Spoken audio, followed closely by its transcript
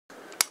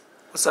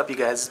What's up, you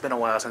guys? It's been a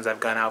while since I've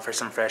gone out for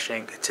some fresh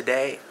ink.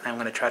 Today, I'm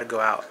going to try to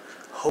go out,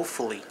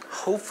 hopefully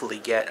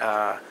get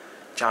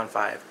John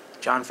 5.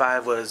 John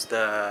 5 was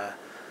the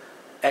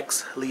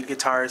ex-lead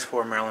guitarist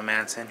for Marilyn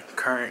Manson,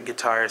 current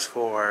guitarist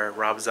for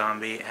Rob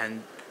Zombie,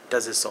 and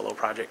does his solo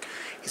project.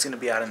 He's going to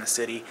be out in the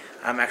city.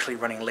 I'm actually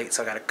running late,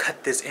 so I got to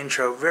cut this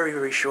intro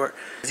very short.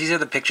 These are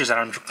the pictures that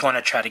I'm going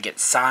to try to get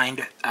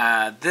signed.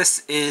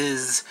 This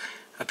is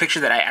a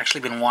picture that I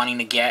actually been wanting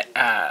to get.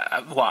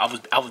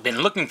 I've been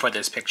looking for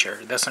this picture.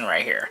 This one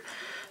right here.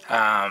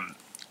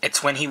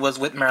 It's when he was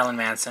with Marilyn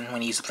Manson,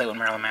 when he used to play with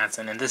Marilyn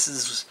Manson, and this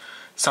is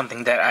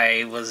something that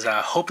I was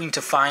hoping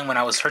to find when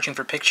I was searching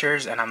for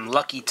pictures, and I'm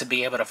lucky to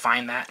be able to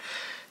find that.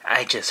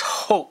 I just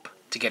hope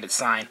to get it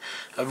signed.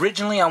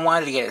 Originally, I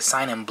wanted to get it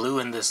signed in blue,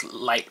 in this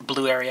light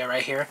blue area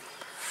right here,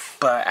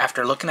 but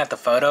after looking at the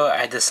photo,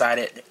 I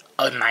decided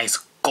a nice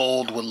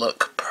gold would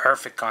look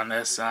perfect on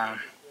this.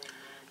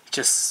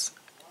 Just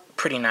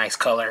pretty nice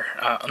color.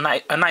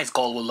 A nice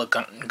gold would look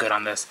good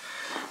on this.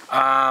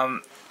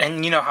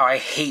 And you know how I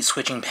hate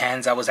switching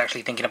pens. I was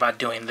actually thinking about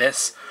doing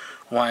this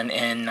one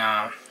in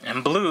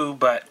blue,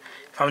 but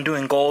if I'm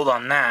doing gold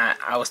on that,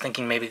 I was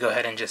thinking maybe go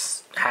ahead and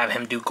just have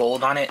him do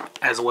gold on it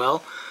as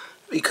well,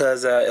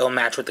 because it'll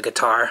match with the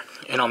guitar,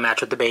 it'll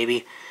match with the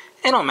baby,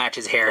 and it'll match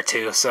his hair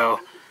too.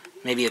 So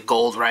maybe a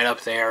gold right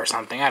up there or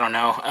something. I don't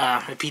know.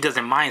 If he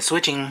doesn't mind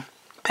switching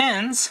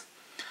pens,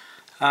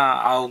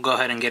 I'll go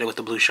ahead and get it with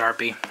the blue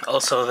Sharpie.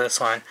 Also this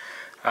one,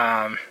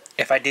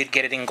 if I did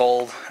get it in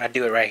gold, I'd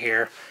do it right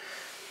here,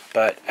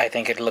 but I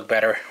think it'd look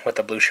better with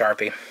the blue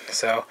Sharpie.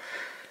 So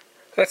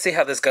let's see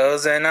how this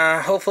goes, and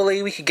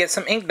hopefully we could get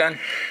some ink done.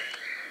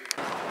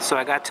 So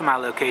I got to my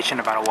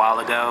location about a while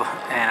ago,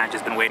 and I've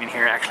just been waiting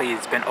here. Actually,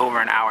 it's been over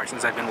an hour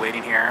since I've been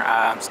waiting here.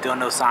 Still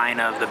no sign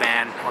of the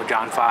band or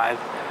John 5.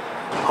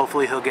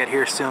 Hopefully he'll get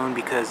here soon,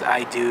 because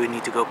I do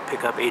need to go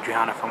pick up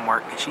Adriana from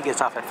work. She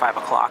gets off at 5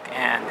 o'clock,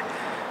 and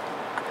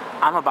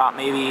I'm about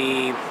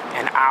maybe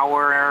an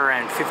hour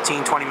and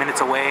 15-20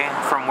 minutes away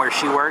from where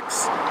she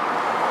works.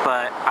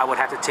 But I would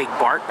have to take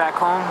Bart back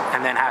home,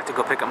 and then have to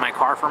go pick up my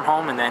car from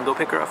home, and then go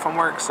pick her up from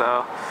work.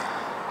 So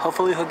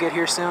hopefully he'll get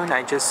here soon.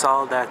 I just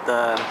saw that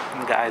the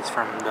guys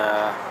from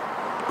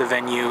the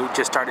venue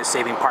just started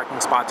saving parking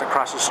spots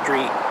across the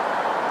street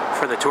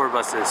for the tour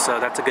buses, so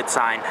that's a good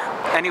sign.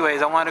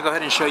 Anyways, I wanted to go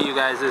ahead and show you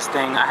guys this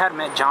thing. I had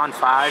met John 5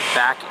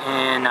 back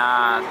in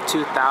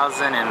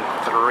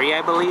 2003,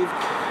 I believe,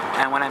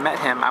 and when I met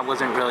him, I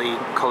wasn't really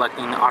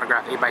collecting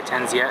autographed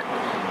 8x10s yet,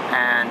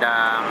 and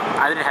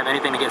I didn't have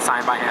anything to get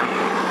signed by him.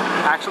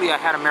 Actually, I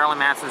had a Marilyn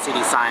Manson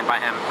CD signed by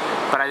him,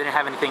 but I didn't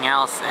have anything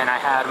else, and I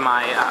had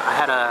my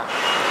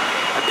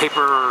a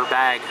paper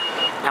bag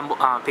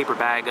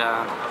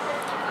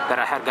that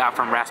I had got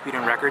from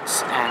Rasputin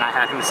Records, and I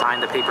had him sign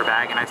the paper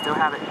bag, and I still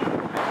have it.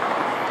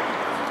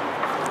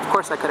 Of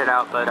course, I cut it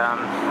out, but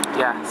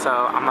yeah. So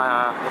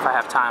if I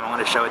have time, I'm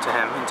gonna show it to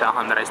him and tell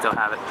him that I still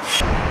have it.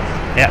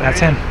 Yeah, that's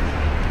him.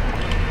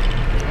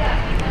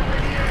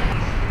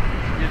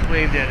 Just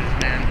waved at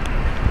us, man.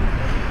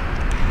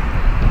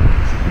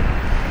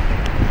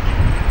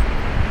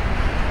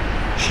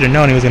 Should have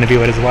known he was going to be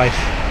with his wife.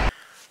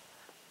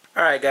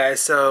 Alright guys,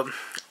 so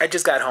I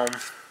just got home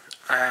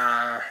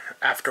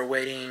after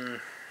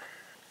waiting,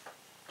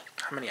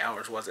 how many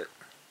hours was it?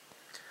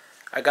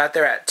 I got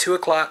there at 2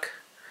 o'clock,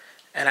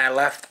 and I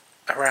left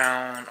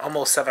around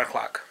almost 7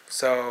 o'clock,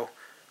 so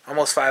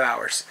almost 5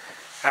 hours.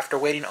 After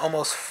waiting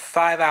almost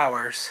 5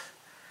 hours,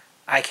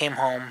 I came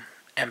home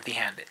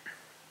empty-handed.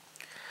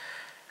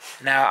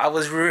 Now, I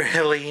was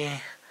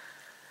really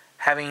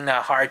having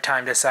a hard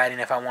time deciding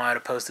if I wanted to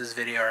post this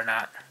video or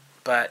not,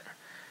 but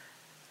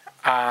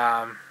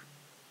I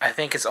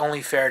think it's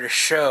only fair to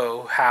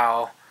show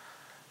how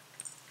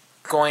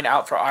going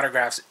out for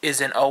autographs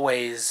isn't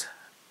always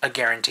a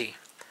guarantee.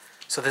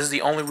 So this is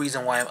the only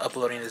reason why I'm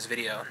uploading this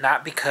video.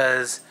 Not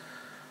because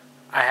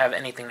I have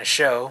anything to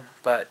show,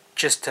 but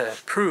just to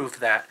prove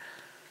that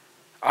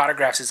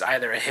autographs is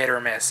either a hit or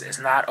miss. It's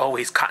not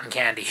always cotton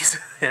candies,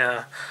 you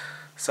know.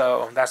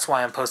 So that's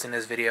why I'm posting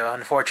this video.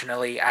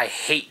 Unfortunately, I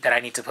hate that I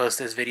need to post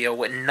this video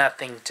with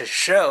nothing to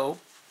show,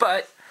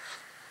 but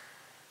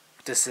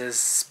this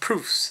is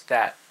proofs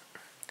that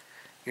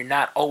you're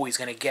not always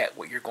going to get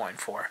what you're going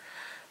for.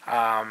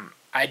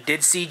 I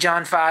did see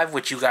John 5,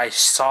 which you guys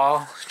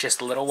saw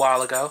just a little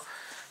while ago.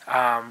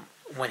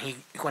 When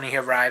he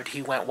arrived,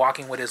 he went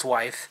walking with his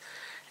wife.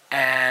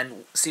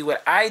 And see,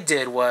 what I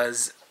did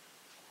was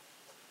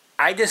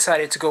I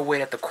decided to go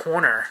wait at the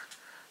corner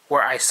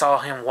where I saw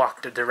him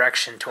walk the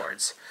direction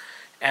towards.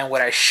 And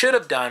what I should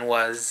have done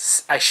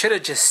was I should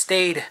have just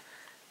stayed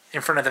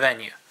in front of the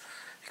venue,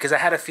 because I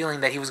had a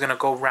feeling that he was going to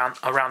go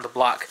around the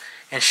block.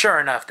 And sure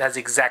enough, that's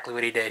exactly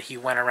what he did. He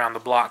went around the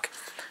block.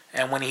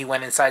 And when he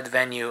went inside the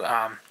venue,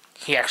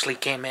 he actually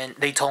came in.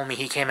 They told me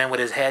he came in with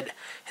his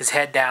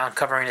head down,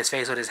 covering his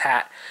face with his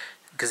hat,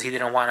 because he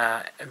didn't want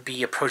to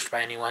be approached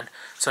by anyone.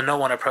 So no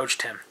one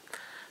approached him.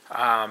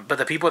 But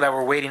the people that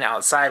were waiting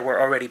outside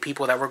were already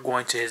people that were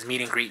going to his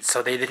meet and greet,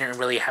 so they didn't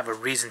really have a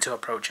reason to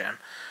approach him.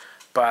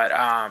 But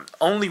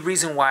only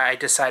reason why I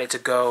decided to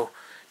go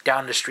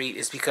down the street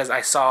is because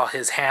I saw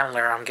his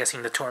handler, I'm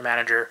guessing the tour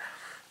manager,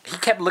 he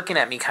kept looking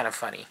at me kind of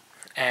funny.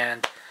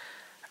 And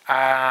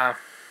I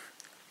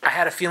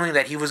had a feeling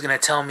that he was going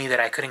to tell me that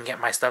I couldn't get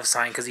my stuff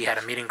signed because he had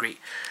a meet and greet.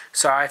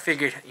 So I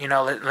figured, you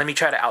know, let me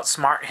try to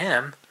outsmart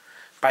him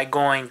by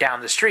going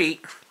down the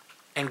street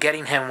and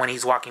getting him when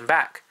he's walking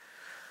back.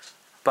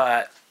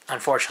 But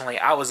unfortunately,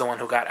 I was the one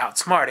who got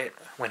outsmarted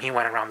when he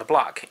went around the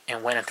block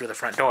and went in through the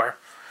front door.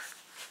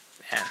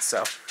 And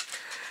so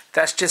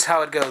that's just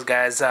how it goes,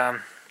 guys.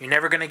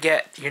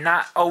 You're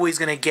not always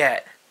going to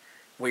get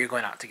what you're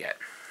going out to get.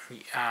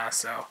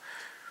 So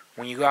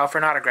when you go out for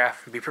an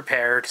autograph, be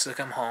prepared to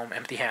come home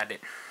empty-handed.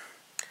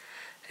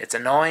 It's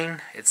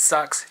annoying. It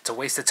sucks. It's a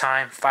waste of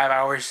time. 5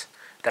 hours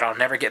that I'll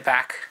never get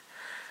back.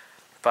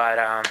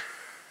 But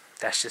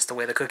that's just the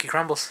way the cookie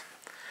crumbles.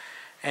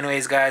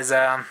 Anyways, guys,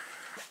 I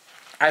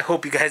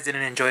hope you guys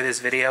didn't enjoy this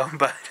video.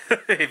 But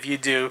if you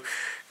do,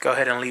 go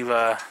ahead and leave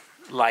a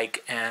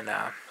like and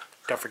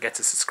don't forget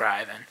to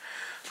subscribe. And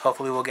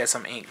hopefully we'll get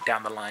some ink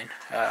down the line.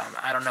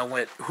 I don't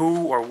know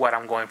who or what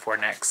I'm going for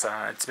next.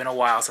 It's been a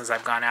while since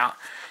I've gone out.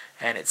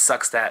 And it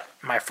sucks that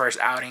my first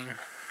outing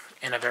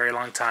in a very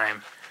long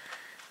time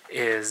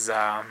is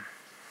an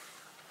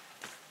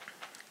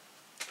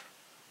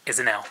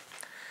L.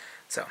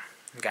 So,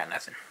 got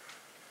nothing.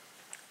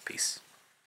 Peace.